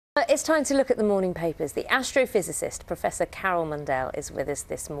It's time to look at the morning papers. The astrophysicist, Professor Carole Mundell, is with us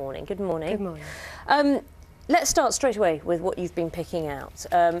this morning. Good morning. Good morning. Let's start straight away with what you've been picking out.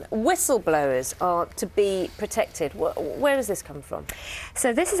 Whistleblowers are to be protected. Where does this come from?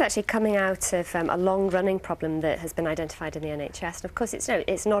 So this is actually coming out of a long-running problem that has been identified in the NHS. And of course,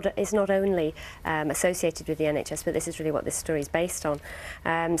 it's not only associated with the NHS, but this is really what this story is based on.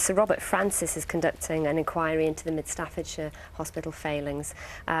 Sir Robert Francis is conducting an inquiry into the Mid-Staffordshire hospital failings.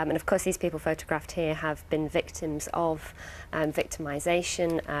 And of course, these people photographed here have been victims of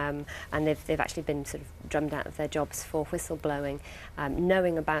victimisation, and they've actually been sort of drummed out of their jobs for whistleblowing,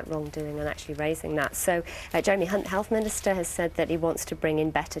 knowing about wrongdoing and actually raising that. So Jeremy Hunt, Health Minister, has said that he wants to bring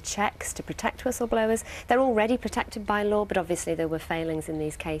in better checks to protect whistleblowers. They're already protected by law, but obviously there were failings in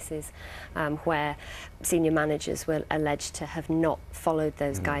these cases where senior managers were alleged to have not followed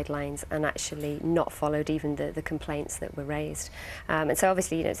those guidelines and actually not followed even the complaints that were raised. And so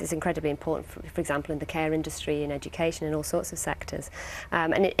obviously, you know, it's incredibly important, for example, in the care industry, in education, in all sorts of sectors.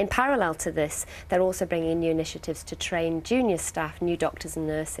 And in parallel to this, they're also bringing in new initiatives to train junior staff, new doctors and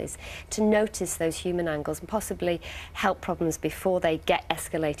nurses, to notice those human angles and possibly help problems before they get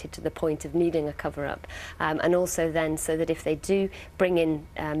escalated to the point of needing a cover-up. And also then, so that if they do bring in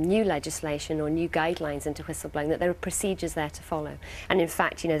new legislation or new guidelines into whistleblowing, that there are procedures there to follow. And in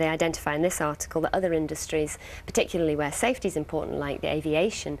fact, you know, they identify in this article that other industries, particularly where safety is important, like the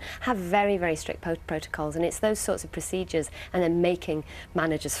aviation, have very, very strict protocols. And it's those sorts of procedures and then making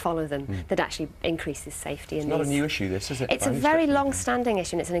managers follow them that actually increases safety. It's not a new issue, this, is it? It's a very long-standing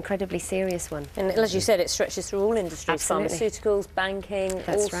issue, and it's an incredibly serious one. And as you said, it stretches through all industries. Absolutely. Pharmaceuticals, banking,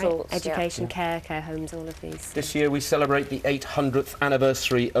 That's all right. sorts. Education, care homes, all of these. This year we celebrate the 800th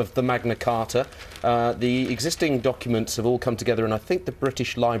anniversary of the Magna Carta. The existing documents have all come together in, I think, the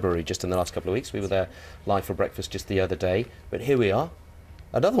British Library just in the last couple of weeks. We were there live for breakfast just the other day, but here we are.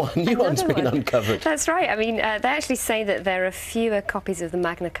 Another one, new one's been uncovered. That's right. I mean, they actually say that there are fewer copies of the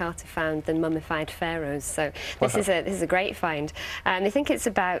Magna Carta found than mummified pharaohs. So this is a great find. They think it's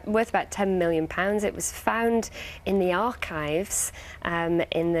worth about £10 million. It was found in the archives in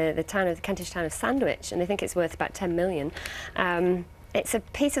the Kentish town of Sandwich, and they think it's worth about £10 million. It's a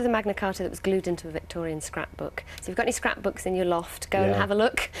piece of the Magna Carta that was glued into a Victorian scrapbook. So if you've got any scrapbooks in your loft, go and have a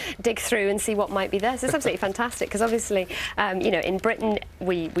look, dig through and see what might be there. So it's absolutely fantastic, because obviously, you know, in Britain,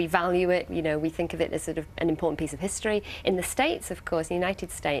 we value it, you know, we think of it as sort of an important piece of history. In the States, of course, in the United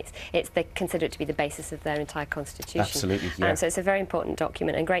States, they consider it to be the basis of their entire constitution. Absolutely, yeah. So it's a very important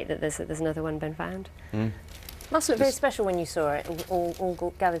document, and great that there's another one been found. Must look very special when you saw it,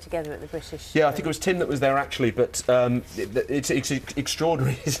 all gathered together at the British... Yeah, I think it was Tim that was there, actually, but it's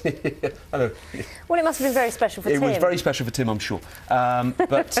extraordinary, isn't it? I know. Well, it must have been very special for Tim. It was very special for Tim, I'm sure.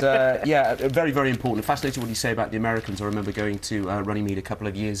 Yeah, very, very important. Fascinating what you say about the Americans. I remember going to Runnymede a couple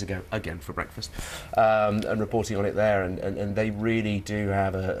of years ago, again, for breakfast, and reporting on it there, and they really do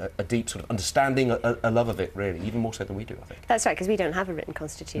have a deep sort of understanding, a love of it, really, even more so than we do, I think. That's right, because we don't have a written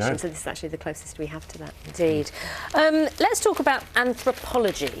constitution, so this is actually the closest we have to that. Indeed. Let's talk about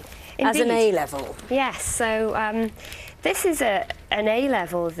anthropology as an A-level. Yes, so this is an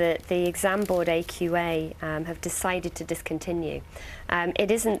A-level that the exam board AQA have decided to discontinue.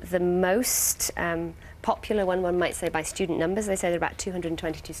 It isn't the most popular one might say, by student numbers. They say there are about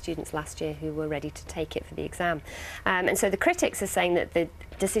 222 students last year who were ready to take it for the exam. And so the critics are saying that the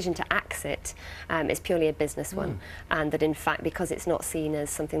decision to axe it is purely a business one, and that in fact, because it's not seen as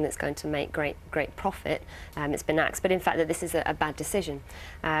something that's going to make great profit, it's been axed, but in fact that this is a bad decision.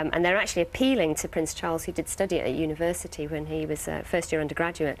 And they're actually appealing to Prince Charles, who did study it at university when he was a first-year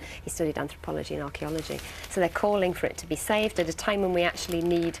undergraduate. He studied anthropology and archaeology. So they're calling for it to be saved at a time when we actually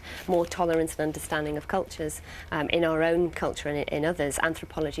need more tolerance and understanding of cultures. In our own culture and in others,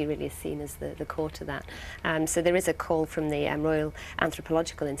 anthropology really is seen as the core to that. So there is a call from the Royal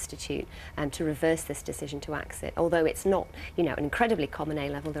Anthropological Institute to reverse this decision to axe it. Although it's not, you know, an incredibly common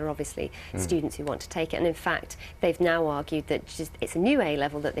A-level, there are obviously students who want to take it, and in fact they've now argued that it's a new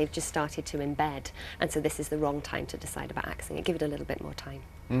A-level that they've just started to embed, and so this is the wrong time to decide about axing it. Give it a little bit more time.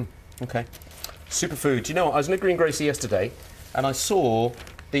 OK. Superfood. Do you know what? I was in a greengrocer yesterday and I saw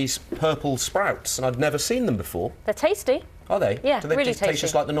these purple sprouts, and I'd never seen them before. They're tasty. Are they? Yeah, Do they really just taste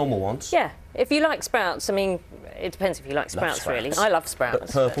just like the normal ones? Yeah. If you like sprouts, I mean, it depends if you like sprouts, really. I love sprouts. But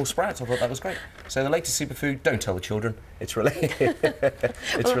purple sprouts, I thought that was great. So the latest superfood, don't tell the children, It's related.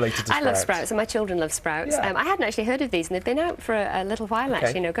 It's related to sprouts. I love sprouts, and my children love sprouts. Yeah. I hadn't actually heard of these, and they've been out for a little while, Okay.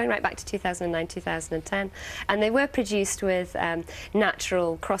 actually, going right back to 2009, 2010. And they were produced with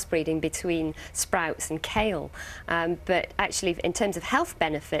natural crossbreeding between sprouts and kale. But actually, in terms of health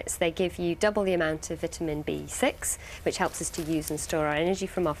benefits, they give you double the amount of vitamin B6, which helps us to use and store our energy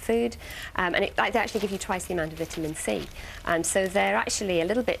from our food. And they actually give you twice the amount of vitamin C. So they're actually a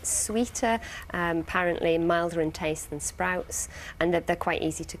little bit sweeter, apparently milder in taste than sprouts, and they're quite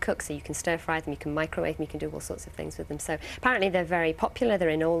easy to cook, so you can stir fry them, you can microwave them, you can do all sorts of things with them. So apparently they're very popular. They're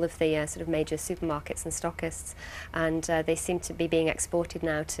in all of the sort of major supermarkets and stockists, and they seem to be being exported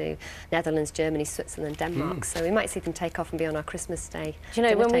now to Netherlands, Germany, Switzerland, Denmark. So we might see them take off and be on our Christmas Day. Do you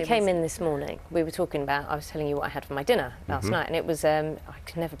know, when we tables. came in this morning, we were talking about, I was telling you what I had for my dinner last night, and it was, I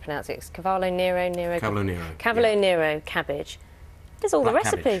can never pronounce it, it's Cavolo Nero, Cavolo Nero cabbage. There's all Black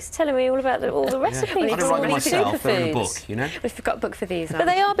the recipes, telling me all about all the recipes. Well, I it's don't write them all myself, they're in the superfoods. book, you know? We've got a book for these. But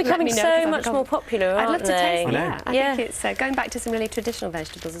they are becoming so much more popular, aren't I'd love to they? taste them. Yeah, I Yeah. think it's going back to some really traditional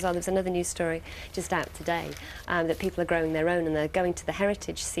vegetables as well. There's another news story just out today that people are growing their own, and they're going to the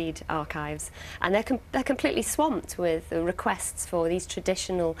heritage seed archives, and they're completely swamped with requests for these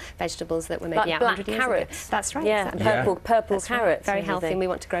traditional vegetables that were maybe Like out black 100 years carrots. ago. That's right. Yeah, exactly. purple That's right. carrots. Very and healthy, everything. and we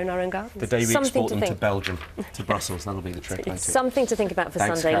want to grow in our own gardens. The day we Something export to them to think. Belgium, to Brussels, that'll be the trick later. Something to think about for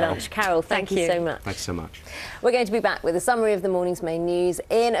Thanks, Sunday Carole. lunch. Carole, thank you so much. Thanks so much. We're going to be back with a summary of the morning's main news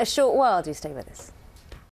in a short while. Do stay with us.